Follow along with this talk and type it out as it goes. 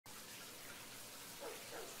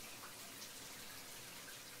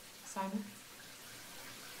Simon?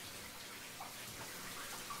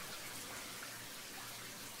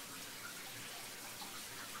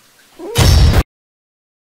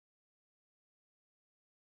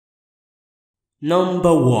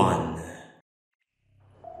 Number 1.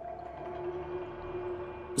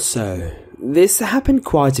 So, this happened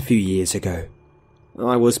quite a few years ago.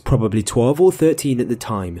 I was probably 12 or 13 at the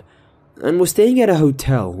time, and was staying at a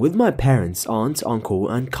hotel with my parents, aunt, uncle,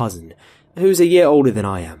 and cousin, who's a year older than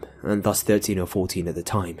I am, and thus 13 or 14 at the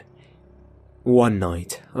time. One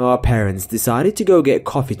night, our parents decided to go get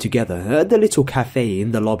coffee together at the little cafe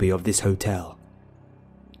in the lobby of this hotel.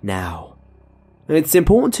 Now, it's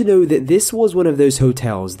important to know that this was one of those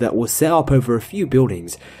hotels that was set up over a few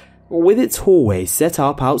buildings, with its hallway set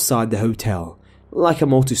up outside the hotel, like a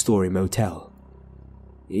multi-story motel.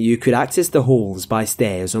 You could access the halls by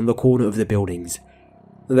stairs on the corner of the buildings.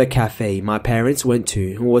 The cafe my parents went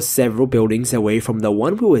to was several buildings away from the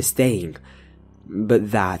one we were staying,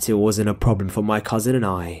 but that it wasn't a problem for my cousin and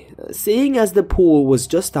I, seeing as the pool was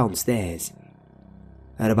just downstairs.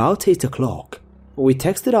 At about 8 o'clock, we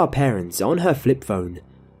texted our parents on her flip phone,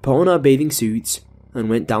 put on our bathing suits, and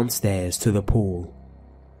went downstairs to the pool.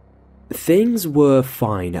 Things were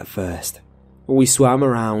fine at first. We swam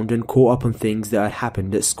around and caught up on things that had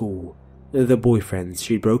happened at school, the boyfriends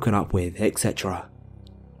she'd broken up with, etc.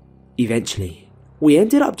 Eventually, we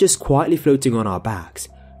ended up just quietly floating on our backs,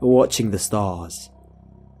 watching the stars.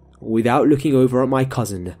 Without looking over at my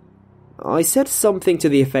cousin, I said something to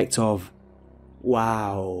the effect of,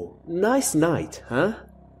 "Wow, nice night, huh?"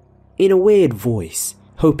 in a weird voice,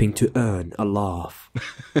 hoping to earn a laugh.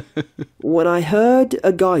 When I heard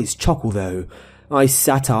a guy's chuckle though, I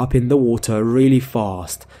sat up in the water really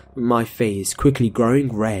fast, my face quickly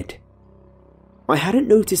growing red. I hadn't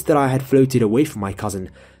noticed that I had floated away from my cousin,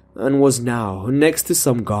 and was now next to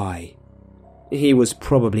some guy. He was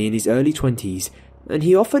probably in his early 20s, and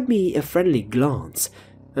he offered me a friendly glance,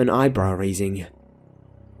 an eyebrow raising.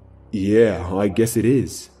 "Yeah, I guess it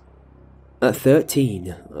is." At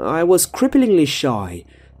 13, I was cripplingly shy,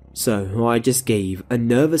 so I just gave a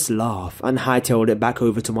nervous laugh and hightailed it back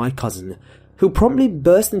over to my cousin, who promptly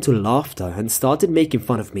burst into laughter and started making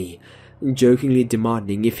fun of me, jokingly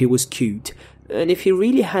demanding if he was cute and if he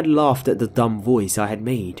really had laughed at the dumb voice I had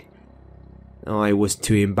made. I was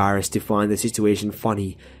too embarrassed to find the situation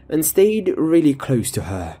funny and stayed really close to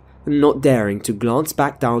her, not daring to glance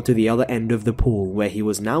back down to the other end of the pool where he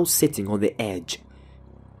was now sitting on the edge.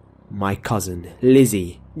 My cousin,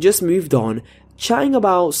 Lizzie, just moved on, chatting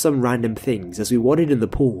about some random things as we waded in the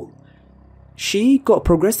pool. She got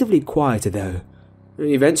progressively quieter though,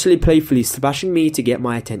 eventually playfully splashing me to get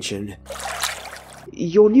my attention.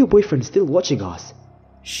 "Your new boyfriend's still watching us,"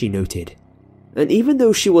 she noted, and even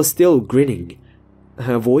though she was still grinning,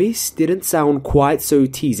 her voice didn't sound quite so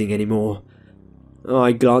teasing anymore.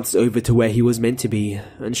 I glanced over to where he was meant to be,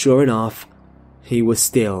 and sure enough, he was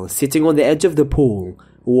still sitting on the edge of the pool,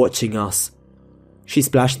 watching us. She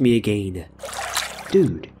splashed me again.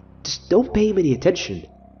 "Dude, just don't pay him any attention.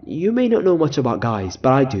 You may not know much about guys,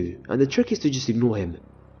 but I do, and the trick is to just ignore him."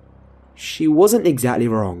 She wasn't exactly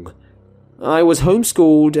wrong. I was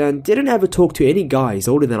homeschooled and didn't ever talk to any guys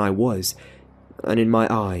older than I was, and in my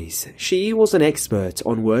eyes, she was an expert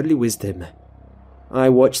on worldly wisdom. I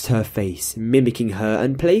watched her face, mimicking her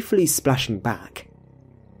and playfully splashing back.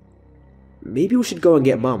 "Maybe we should go and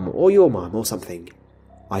get Mum, or your mum, or something,"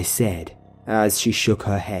 I said, as she shook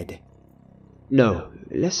her head. "No,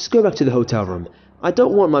 let's go back to the hotel room. I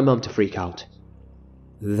don't want my mum to freak out."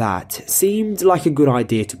 That seemed like a good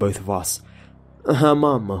idea to both of us. Her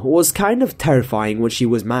mum was kind of terrifying when she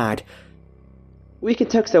was mad. "We can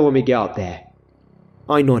text her when we get out there."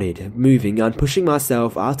 I nodded, moving and pushing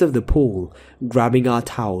myself out of the pool, grabbing our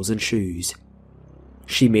towels and shoes.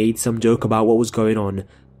 She made some joke about what was going on,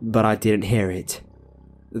 but I didn't hear it.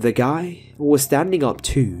 The guy was standing up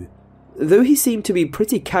too, though he seemed to be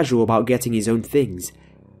pretty casual about getting his own things.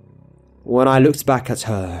 When I looked back at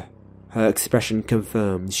her, her expression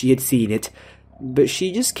confirmed she had seen it, but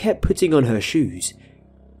she just kept putting on her shoes.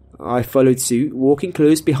 I followed suit, walking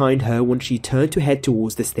close behind her when she turned to head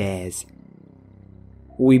towards the stairs.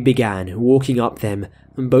 We began walking up them,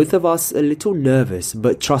 both of us a little nervous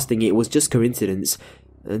but trusting it was just coincidence,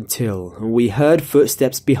 until we heard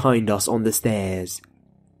footsteps behind us on the stairs.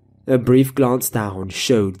 A brief glance down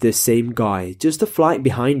showed the same guy just a flight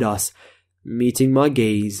behind us, meeting my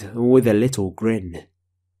gaze with a little grin.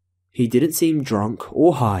 He didn't seem drunk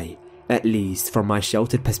or high, at least from my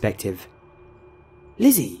sheltered perspective.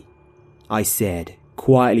 "Lizzie," I said,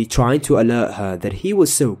 quietly trying to alert her that he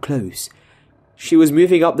was so close. She was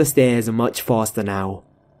moving up the stairs much faster now.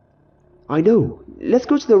 I know. Let's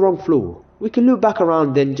go to the wrong floor. We can loop back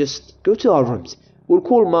around, then just go to our rooms. We'll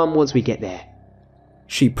call Mum once we get there,"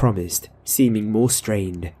 she promised, seeming more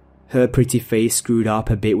strained, her pretty face screwed up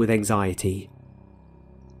a bit with anxiety.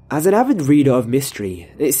 As an avid reader of mystery,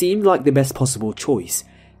 it seemed like the best possible choice,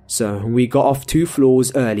 so we got off 2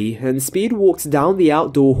 floors early and speed walked down the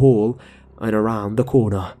outdoor hall and around the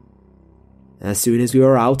corner. As soon as we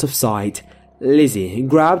were out of sight, Lizzie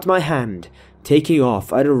grabbed my hand, taking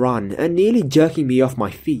off at a run and nearly jerking me off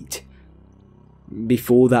my feet.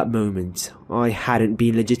 Before that moment, I hadn't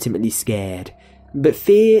been legitimately scared, but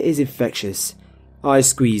fear is infectious. I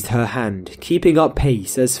squeezed her hand, keeping up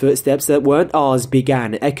pace as footsteps that weren't ours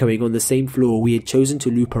began echoing on the same floor we had chosen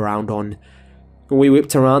to loop around on. We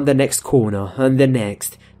whipped around the next corner and the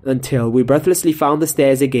next, until we breathlessly found the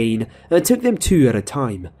stairs again and took them 2 at a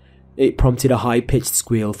time. It prompted a high-pitched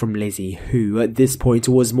squeal from Lizzie, who at this point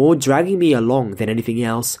was more dragging me along than anything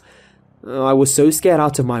else. I was so scared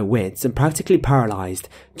out of my wits and practically paralyzed,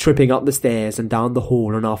 tripping up the stairs and down the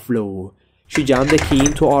hall on our floor. She jammed the key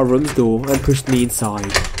into our room's door and pushed me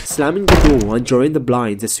inside, slamming the door and drawing the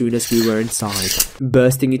blinds as soon as we were inside,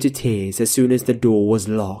 bursting into tears as soon as the door was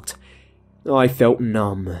locked. I felt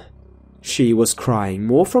numb. She was crying,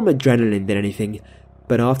 more from adrenaline than anything,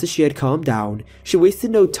 but after she had calmed down, she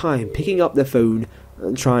wasted no time picking up the phone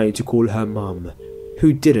and trying to call her mum,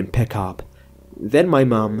 who didn't pick up. Then my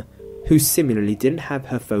mum, who similarly didn't have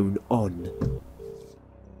her phone on.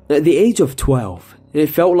 At the age of 12, it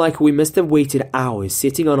felt like we must have waited hours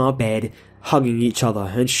sitting on our bed, hugging each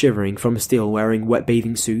other and shivering from still wearing wet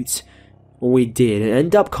bathing suits. We did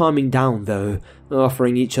end up calming down though,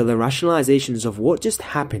 offering each other rationalizations of what just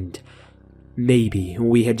happened. Maybe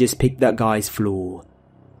we had just picked that guy's flaw.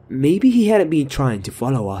 Maybe he hadn't been trying to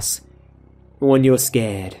follow us. When you're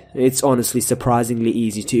scared, it's honestly surprisingly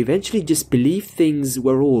easy to eventually just believe things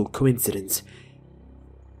were all coincidence.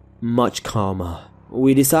 Much calmer,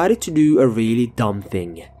 we decided to do a really dumb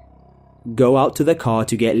thing. Go out to the car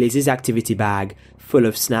to get Liz's activity bag full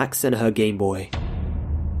of snacks and her Game Boy.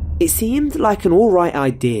 It seemed like an alright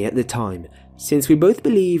idea at the time, since we both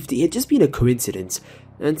believed it had just been a coincidence,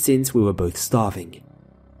 and since we were both starving.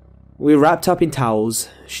 We wrapped up in towels,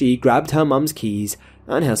 she grabbed her mum's keys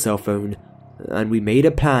and her cell phone, and we made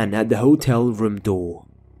a plan at the hotel room door.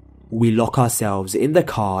 We lock ourselves in the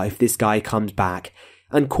car if this guy comes back,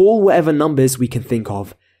 and call whatever numbers we can think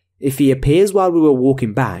of. If he appears while we were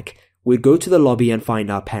walking back, we'd go to the lobby and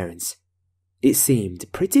find our parents. It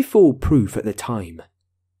seemed pretty foolproof at the time.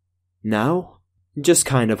 Now, just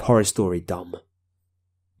kind of horror story dumb.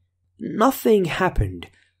 Nothing happened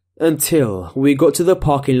until we got to the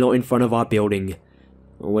parking lot in front of our building,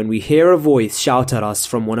 when we hear a voice shout at us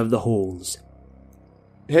from one of the halls.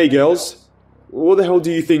 "Hey girls, what the hell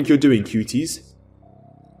do you think you're doing, cuties?"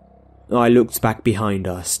 I looked back behind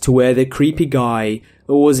us to where the creepy guy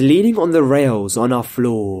was leaning on the rails on our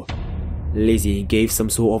floor. Lizzie gave some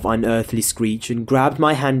sort of unearthly screech and grabbed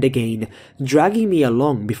my hand again, dragging me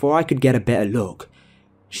along before I could get a better look.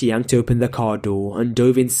 She yanked open the car door and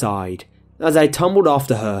dove inside, as I tumbled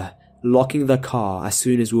after her, locking the car as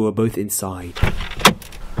soon as we were both inside.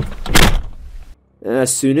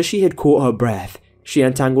 As soon as she had caught her breath, she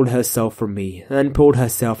untangled herself from me and pulled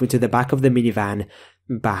herself into the back of the minivan,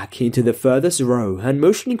 back into the furthest row and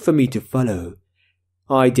motioning for me to follow.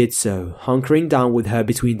 I did so, hunkering down with her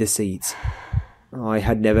between the seats. I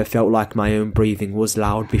had never felt like my own breathing was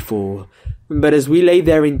loud before, but as we lay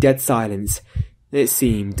there in dead silence, it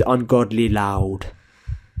seemed ungodly loud.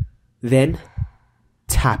 Then,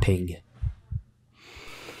 tapping.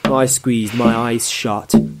 I squeezed my eyes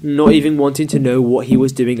shut, not even wanting to know what he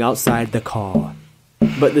was doing outside the car.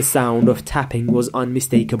 But the sound of tapping was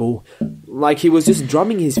unmistakable, like he was just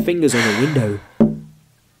drumming his fingers on a window.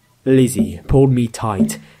 Lizzie pulled me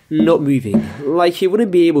tight, not moving, like he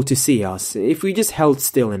wouldn't be able to see us if we just held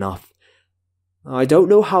still enough. I don't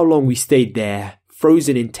know how long we stayed there,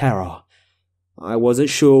 frozen in terror. I wasn't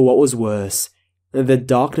sure what was worse, the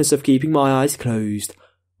darkness of keeping my eyes closed,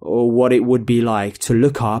 or what it would be like to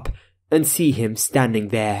look up and see him standing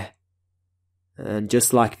there. And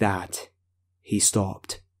just like that, he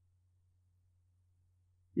stopped.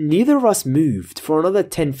 Neither of us moved for another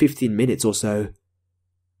 10-15 minutes or so.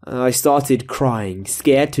 I started crying,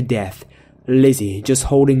 scared to death, Lizzie just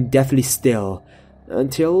holding deathly still,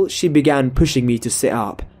 until she began pushing me to sit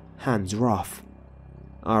up, hands rough.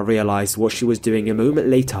 I realized what she was doing a moment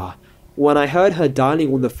later, when I heard her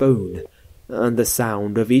dialing on the phone, and the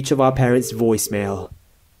sound of each of our parents' voicemail.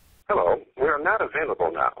 "Hello, we are not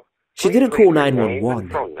available now." She didn't call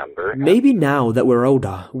 911. Maybe now that we're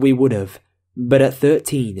older, we would have, But at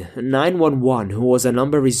 13, 911 was a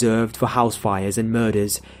number reserved for house fires and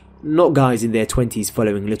murders, not guys in their 20s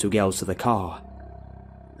following little girls to the car.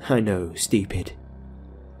 I know, stupid.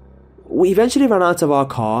 We eventually ran out of our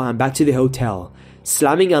car and back to the hotel,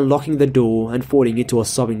 slamming and locking the door and falling into a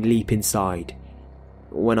sobbing leap inside.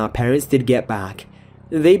 When our parents did get back,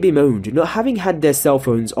 they bemoaned not having had their cell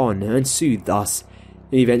phones on and soothed us,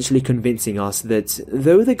 eventually convincing us that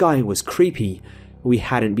though the guy was creepy, we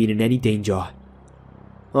hadn't been in any danger.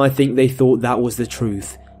 I think they thought that was the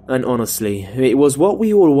truth, and honestly, it was what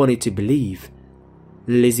we all wanted to believe.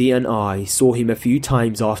 Lizzie and I saw him a few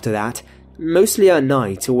times after that, mostly at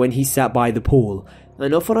night when he sat by the pool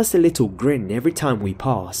and offered us a little grin every time we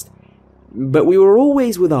passed. But we were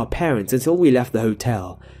always with our parents until we left the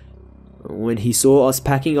hotel. When he saw us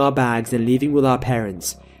packing our bags and leaving with our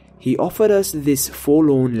parents, he offered us this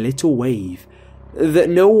forlorn little wave that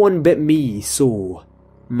no one but me saw,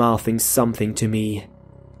 mouthing something to me.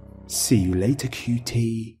 "See you later,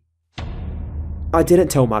 cutie." I didn't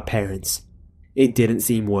tell my parents. It didn't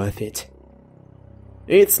seem worth it.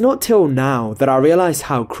 It's not till now that I realize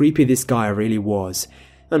how creepy this guy really was,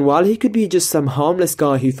 and while he could be just some harmless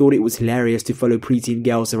guy who thought it was hilarious to follow preteen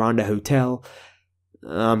girls around a hotel,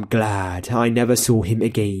 I'm glad I never saw him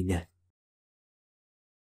again.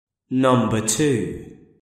 Number 2.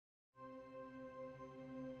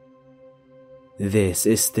 This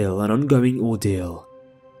is still an ongoing ordeal.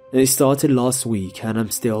 It started last week and I'm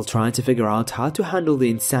still trying to figure out how to handle the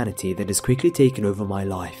insanity that has quickly taken over my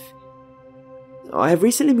life. I have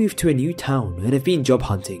recently moved to a new town and have been job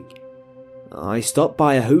hunting. I stopped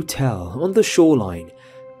by a hotel on the shoreline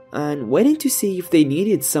and went in to see if they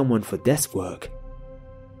needed someone for desk work.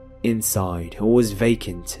 Inside was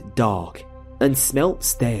vacant, dark, and smelt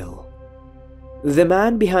stale. The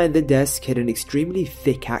man behind the desk had an extremely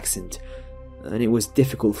thick accent, and it was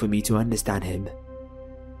difficult for me to understand him.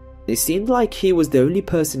 It seemed like he was the only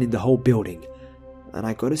person in the whole building, and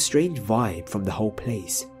I got a strange vibe from the whole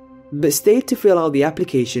place, but stayed to fill out the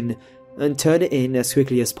application and turn it in as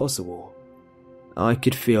quickly as possible. I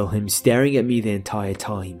could feel him staring at me the entire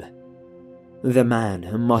time. The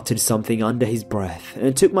man muttered something under his breath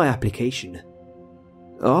and took my application.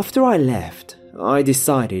 After I left, I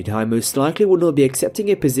decided I most likely would not be accepting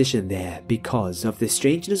a position there because of the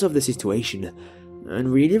strangeness of the situation,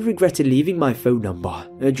 and really regretted leaving my phone number,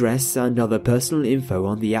 address and other personal info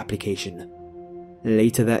on the application.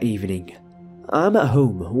 Later that evening, I'm at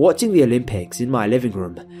home watching the Olympics in my living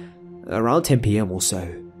room, around 10 PM or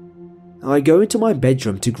so. I go into my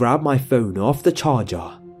bedroom to grab my phone off the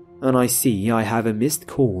charger, and I see I have a missed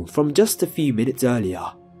call from just a few minutes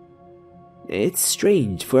earlier. It's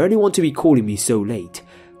strange for anyone to be calling me so late,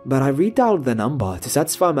 but I redialed the number to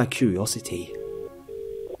satisfy my curiosity.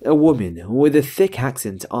 A woman with a thick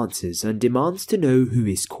accent answers and demands to know who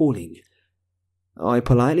is calling. I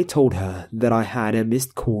politely told her that I had a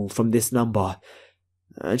missed call from this number,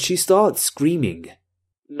 and she starts screaming,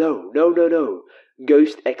 No,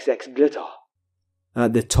 Ghost XX Glitter,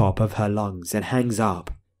 at the top of her lungs and hangs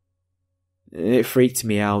up. It freaked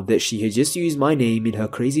me out that she had just used my name in her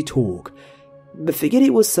crazy talk, but figured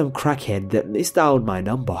it was some crackhead that misdialed my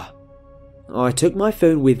number. I took my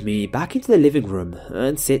phone with me back into the living room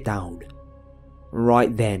and sit down.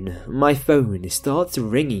 Right then, my phone starts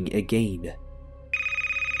ringing again.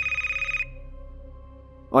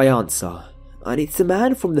 I answer, and it's the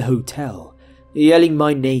man from the hotel, yelling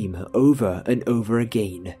my name over and over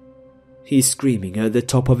again. He's screaming at the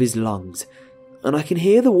top of his lungs, and I can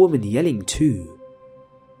hear the woman yelling too.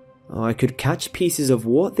 I could catch pieces of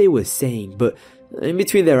what they were saying, but in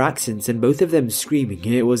between their accents and both of them screaming,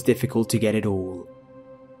 it was difficult to get it all.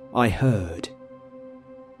 I heard,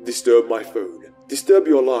 Disturb my phone. Disturb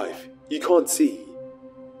your life. You can't see.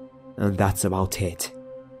 And that's about it.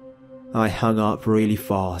 I hung up really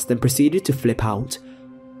fast and proceeded to flip out.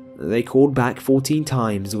 They called back 14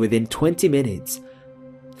 times within 20 minutes.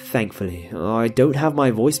 Thankfully, I don't have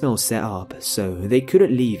my voicemail set up, so they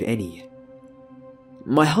couldn't leave any.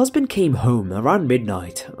 My husband came home around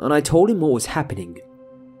midnight and I told him what was happening.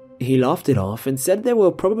 He laughed it off and said they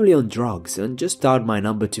were probably on drugs and just dialed my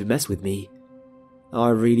number to mess with me. I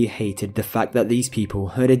really hated the fact that these people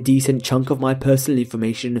had a decent chunk of my personal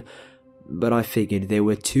information, but I figured they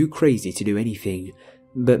were too crazy to do anything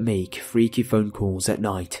but make freaky phone calls at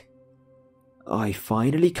night. I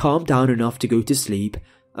finally calmed down enough to go to sleep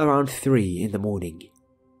around 3 in the morning.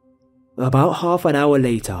 About half an hour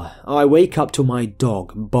later, I wake up to my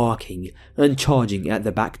dog barking and charging at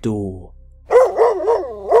the back door.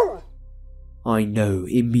 I know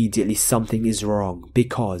immediately something is wrong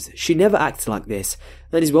because she never acts like this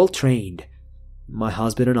and is well trained. My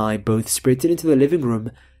husband and I both sprinted into the living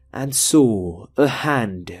room and saw a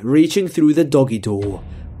hand reaching through the doggy door,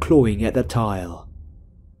 clawing at the tile.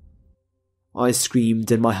 I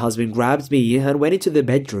screamed and my husband grabbed me and went into the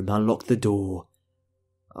bedroom and locked the door.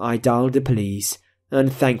 I dialed the police,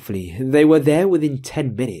 and thankfully they were there within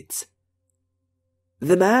 10 minutes.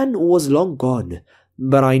 The man was long gone,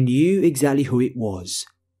 but I knew exactly who it was.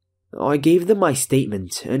 I gave them my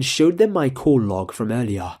statement and showed them my call log from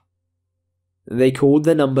earlier. They called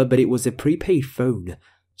the number, but it was a prepaid phone,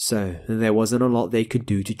 so there wasn't a lot they could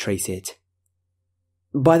do to trace it.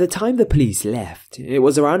 By the time the police left, it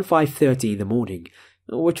was around 5:30 in the morning,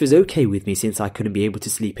 which was okay with me since I couldn't be able to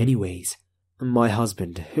sleep anyways. My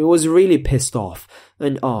husband, who was really pissed off,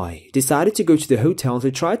 and I decided to go to the hotel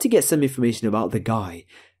to try to get some information about the guy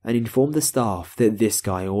and inform the staff that this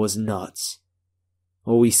guy was nuts.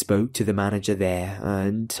 We spoke to the manager there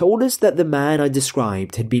and told us that the man I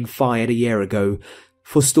described had been fired a year ago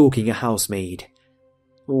for stalking a housemaid.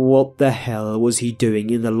 What the hell was he doing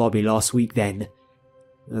in the lobby last week then?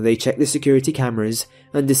 They checked the security cameras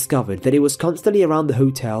and discovered that he was constantly around the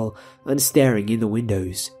hotel and staring in the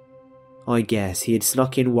windows. I guess he had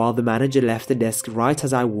snuck in while the manager left the desk right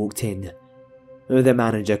as I walked in. The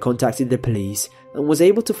manager contacted the police and was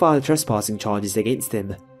able to file trespassing charges against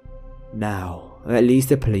him. Now, at least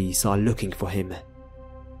the police are looking for him.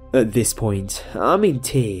 At this point, I'm in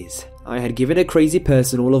tears. I had given a crazy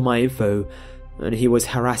person all of my info, and he was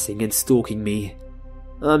harassing and stalking me.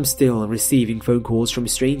 I'm still receiving phone calls from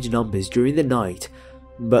strange numbers during the night,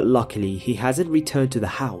 but luckily he hasn't returned to the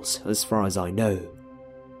house as far as I know.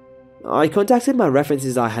 I contacted my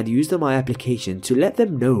references I had used on my application to let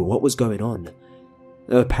them know what was going on.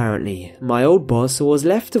 Apparently, my old boss was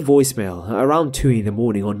left a voicemail around 2 in the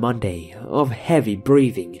morning on Monday of heavy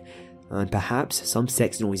breathing and perhaps some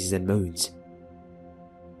sex noises and moans.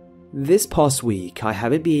 This past week I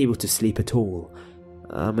haven't been able to sleep at all.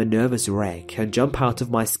 I'm a nervous wreck and jump out of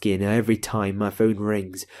my skin every time my phone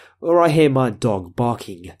rings or I hear my dog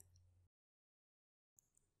barking.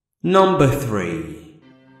 Number 3.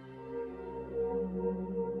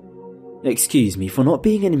 Excuse me for not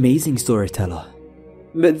being an amazing storyteller,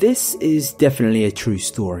 but this is definitely a true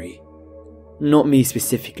story. Not me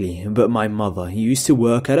specifically, but my mother used to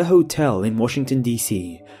work at a hotel in Washington,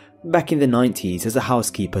 D.C. back in the 90s as a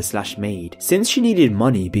housekeeper/maid, since she needed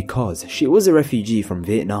money because she was a refugee from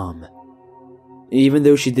Vietnam. Even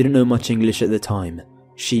though she didn't know much English at the time,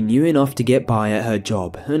 she knew enough to get by at her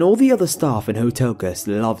job, and all the other staff and hotel guests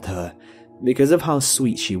loved her because of how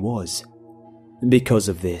sweet she was. Because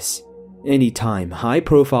of this, any time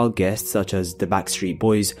high-profile guests such as the Backstreet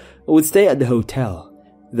Boys would stay at the hotel,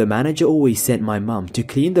 the manager always sent my mum to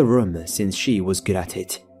clean the room since she was good at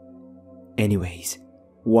it. Anyways,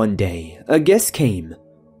 one day, a guest came,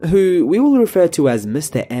 who we will refer to as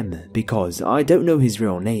Mr. M because I don't know his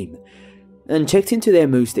real name, and checked into their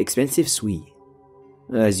most expensive suite.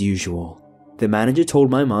 As usual, the manager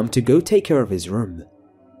told my mum to go take care of his room.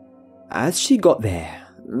 As she got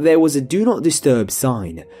there was a do not disturb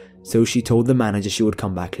sign, so she told the manager she would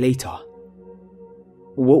come back later.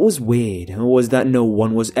 What was weird was that no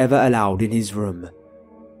one was ever allowed in his room.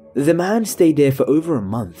 The man stayed there for over a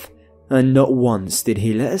month, and not once did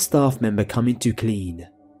he let a staff member come in to clean.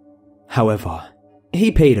 However,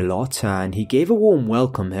 he paid a lot and he gave a warm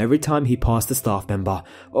welcome every time he passed a staff member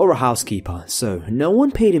or a housekeeper, so no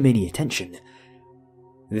one paid him any attention.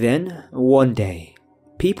 Then, one day,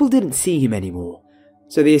 people didn't see him anymore,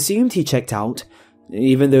 so they assumed he checked out,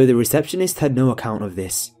 even though the receptionist had no account of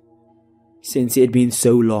this. Since it had been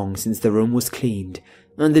so long since the room was cleaned,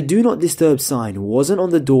 and the do not disturb sign wasn't on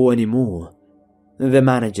the door anymore, the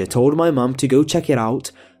manager told my mum to go check it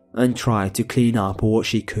out and try to clean up what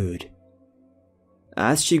she could.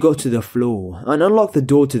 As she got to the floor and unlocked the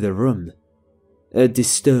door to the room, a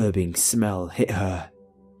disturbing smell hit her.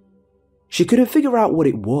 She couldn't figure out what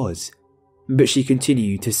it was, but she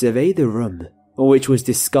continued to survey the room, which was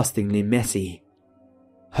disgustingly messy.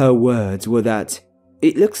 Her words were that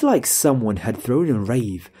it looks like someone had thrown a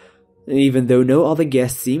rave, even though no other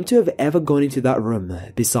guests seemed to have ever gone into that room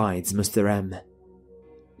besides Mr. M.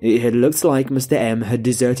 It had looked like Mr. M had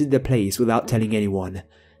deserted the place without telling anyone.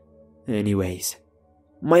 Anyways,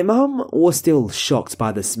 my mum was still shocked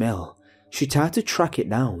by the smell. She tried to track it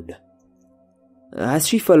down. As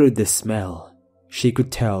she followed the smell, she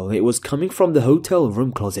could tell it was coming from the hotel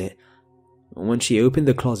room closet. When she opened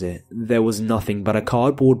the closet, there was nothing but a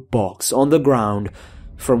cardboard box on the ground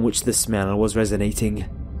from which the smell was resonating.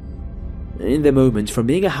 In the moment, from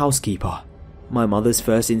being a housekeeper, my mother's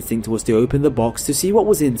first instinct was to open the box to see what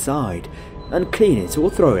was inside and clean it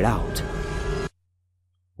or throw it out.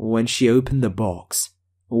 When she opened the box,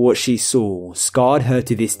 what she saw scarred her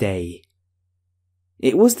to this day.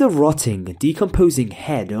 It was the rotting, decomposing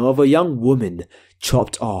head of a young woman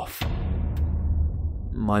chopped off.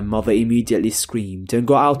 My mother immediately screamed and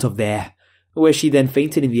got out of there, where she then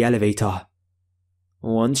fainted in the elevator.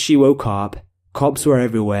 Once she woke up, cops were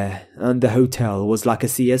everywhere, and the hotel was like a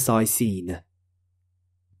CSI scene.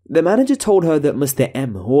 The manager told her that Mr.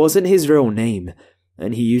 M wasn't his real name,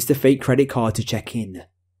 and he used a fake credit card to check in.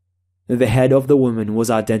 The head of the woman was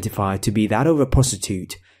identified to be that of a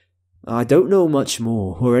prostitute. I don't know much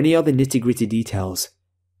more or any other nitty-gritty details,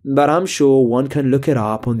 but I'm sure one can look it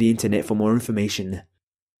up on the internet for more information.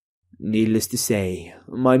 Needless to say,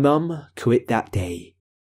 my mum quit that day.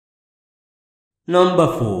 Number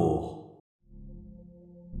 4.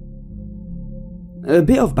 A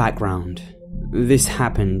bit of background. This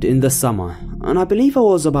happened in the summer, and I believe I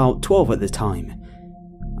was about 12 at the time.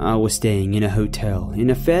 I was staying in a hotel in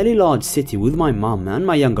a fairly large city with my mum and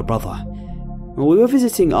my younger brother. We were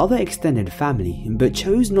visiting other extended family, but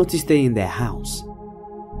chose not to stay in their house.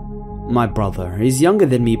 My brother is younger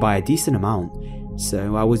than me by a decent amount,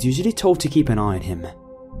 so I was usually told to keep an eye on him.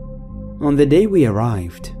 On the day we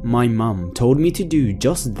arrived, my mum told me to do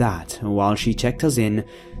just that while she checked us in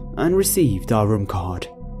and received our room card.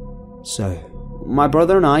 So, my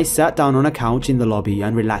brother and I sat down on a couch in the lobby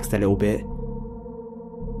and relaxed a little bit.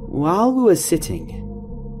 While we were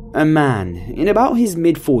sitting, a man in about his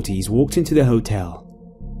mid-40s walked into the hotel.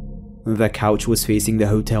 The couch was facing the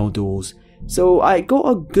hotel doors, so I got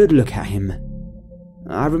a good look at him.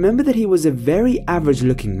 I remember that he was a very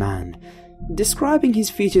average-looking man. Describing his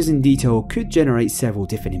features in detail could generate several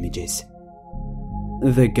different images.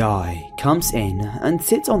 The guy comes in and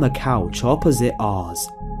sits on the couch opposite ours.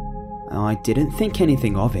 I didn't think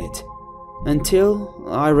anything of it, until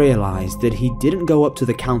I realized that he didn't go up to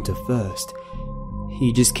the counter first.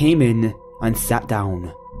 He just came in and sat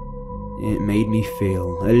down. It made me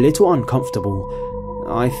feel a little uncomfortable.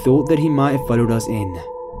 I thought that he might have followed us in.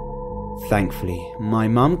 Thankfully, my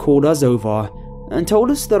mum called us over and told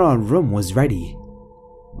us that our room was ready.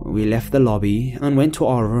 We left the lobby and went to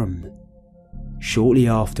our room. Shortly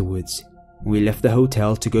afterwards, we left the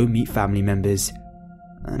hotel to go meet family members,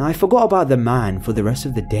 and I forgot about the man for the rest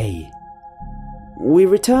of the day. We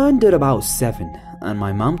returned at about 7, and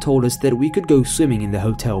my mum told us that we could go swimming in the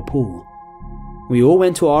hotel pool. We all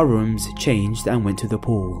went to our rooms, changed, and went to the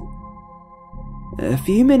pool. A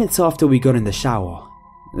few minutes after we got in the shower,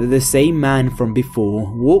 the same man from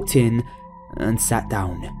before walked in and sat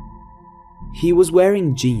down. He was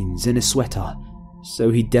wearing jeans and a sweater,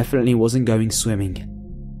 so he definitely wasn't going swimming.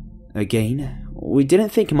 Again, we didn't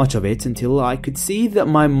think much of it until I could see that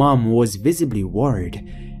my mum was visibly worried.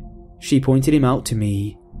 She pointed him out to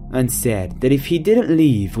me and said that if he didn't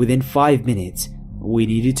leave within 5 minutes, we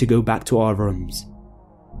needed to go back to our rooms.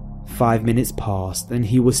 5 minutes passed and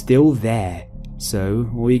he was still there, so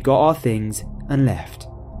we got our things and left.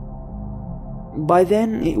 By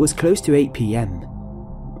then, it was close to 8 PM.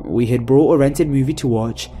 We had brought a rented movie to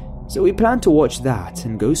watch, so we planned to watch that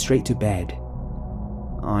and go straight to bed.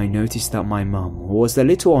 I noticed that my mum was a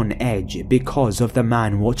little on edge because of the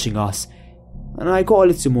man watching us, and I got a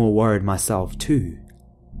little more worried myself too.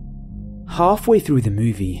 Halfway through the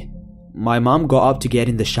movie, my mum got up to get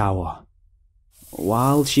in the shower.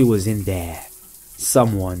 While she was in there,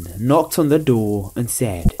 someone knocked on the door and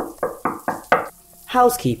said,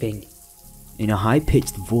 "Housekeeping," in a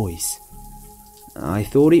high-pitched voice. I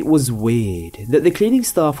thought it was weird that the cleaning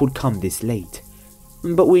staff would come this late,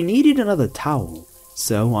 but we needed another towel,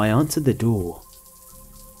 so I answered the door.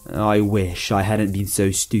 I wish I hadn't been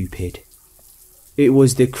so stupid. It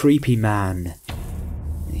was the creepy man.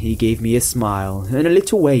 He gave me a smile and a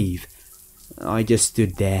little wave. I just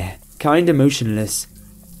stood there, kinda motionless.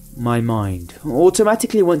 My mind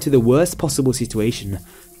automatically went to the worst possible situation: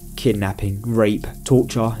 kidnapping, rape,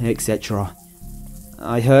 torture, etc.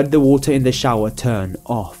 I heard the water in the shower turn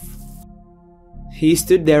off. He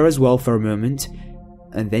stood there as well for a moment,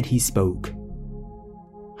 and then he spoke.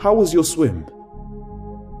 How was your swim?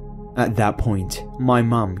 At that point, my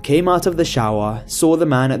mum came out of the shower, saw the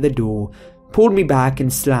man at the door, pulled me back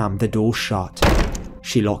and slammed the door shut.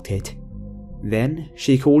 She locked it. Then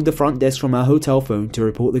she called the front desk from her hotel phone to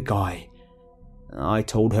report the guy. I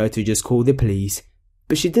told her to just call the police,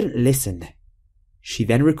 but she didn't listen. She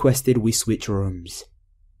then requested we switch rooms.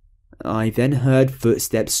 I then heard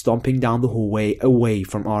footsteps stomping down the hallway away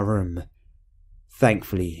from our room.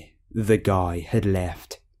 Thankfully, the guy had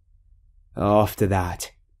left. After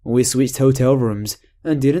that, we switched hotel rooms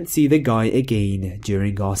and didn't see the guy again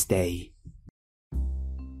during our stay.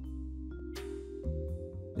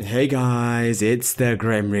 Hey guys, it's the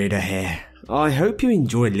Grim Reader here. I hope you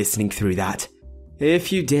enjoyed listening through that.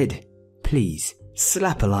 If you did, please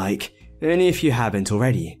slap a like, and if you haven't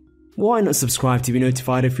already, why not subscribe to be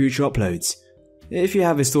notified of future uploads? If you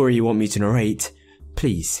have a story you want me to narrate,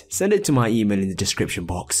 please send it to my email in the description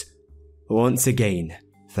box. Once again,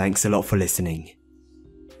 thanks a lot for listening.